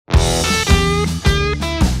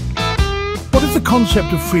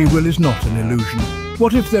concept of free will is not an illusion.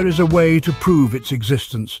 What if there is a way to prove its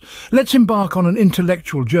existence? Let's embark on an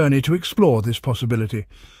intellectual journey to explore this possibility.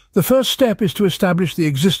 The first step is to establish the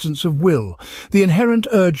existence of will, the inherent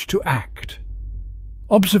urge to act.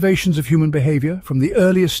 Observations of human behavior from the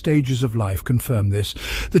earliest stages of life confirm this.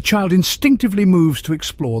 The child instinctively moves to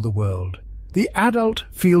explore the world. The adult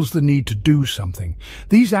feels the need to do something.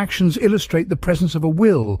 These actions illustrate the presence of a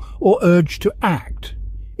will or urge to act.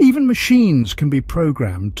 Even machines can be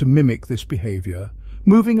programmed to mimic this behavior,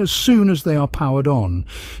 moving as soon as they are powered on,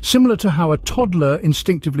 similar to how a toddler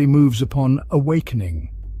instinctively moves upon awakening.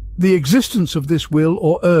 The existence of this will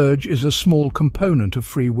or urge is a small component of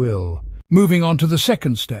free will. Moving on to the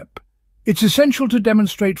second step, it's essential to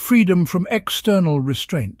demonstrate freedom from external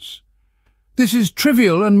restraints. This is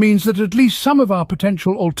trivial and means that at least some of our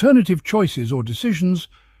potential alternative choices or decisions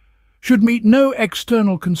should meet no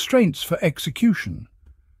external constraints for execution.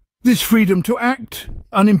 This freedom to act,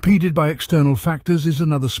 unimpeded by external factors, is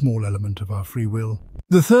another small element of our free will.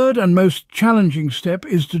 The third and most challenging step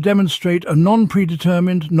is to demonstrate a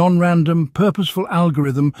non-predetermined, non-random, purposeful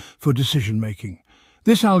algorithm for decision-making.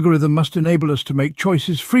 This algorithm must enable us to make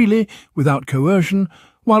choices freely, without coercion,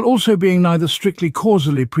 while also being neither strictly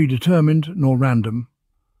causally predetermined nor random.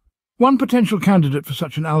 One potential candidate for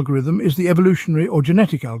such an algorithm is the evolutionary or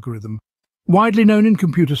genetic algorithm, widely known in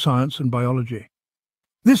computer science and biology.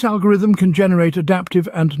 This algorithm can generate adaptive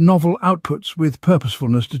and novel outputs with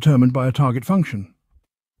purposefulness determined by a target function.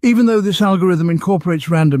 Even though this algorithm incorporates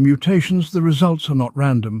random mutations, the results are not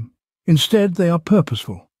random. Instead, they are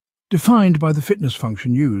purposeful, defined by the fitness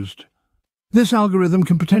function used. This algorithm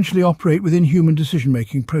can potentially operate within human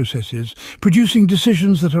decision-making processes, producing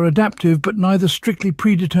decisions that are adaptive but neither strictly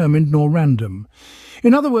predetermined nor random.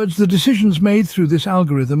 In other words, the decisions made through this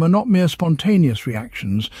algorithm are not mere spontaneous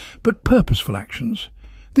reactions, but purposeful actions.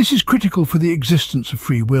 This is critical for the existence of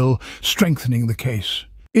free will, strengthening the case.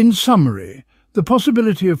 In summary, the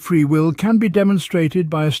possibility of free will can be demonstrated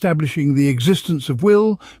by establishing the existence of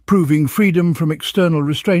will, proving freedom from external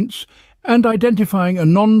restraints, and identifying a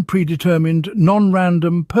non-predetermined,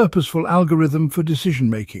 non-random, purposeful algorithm for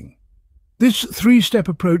decision-making. This three-step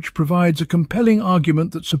approach provides a compelling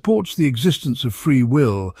argument that supports the existence of free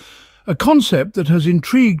will, a concept that has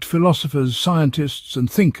intrigued philosophers, scientists, and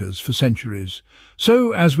thinkers for centuries.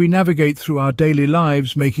 So, as we navigate through our daily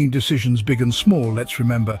lives, making decisions big and small, let's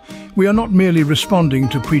remember, we are not merely responding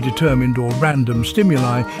to predetermined or random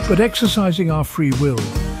stimuli, but exercising our free will.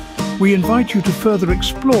 We invite you to further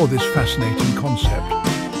explore this fascinating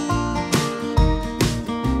concept.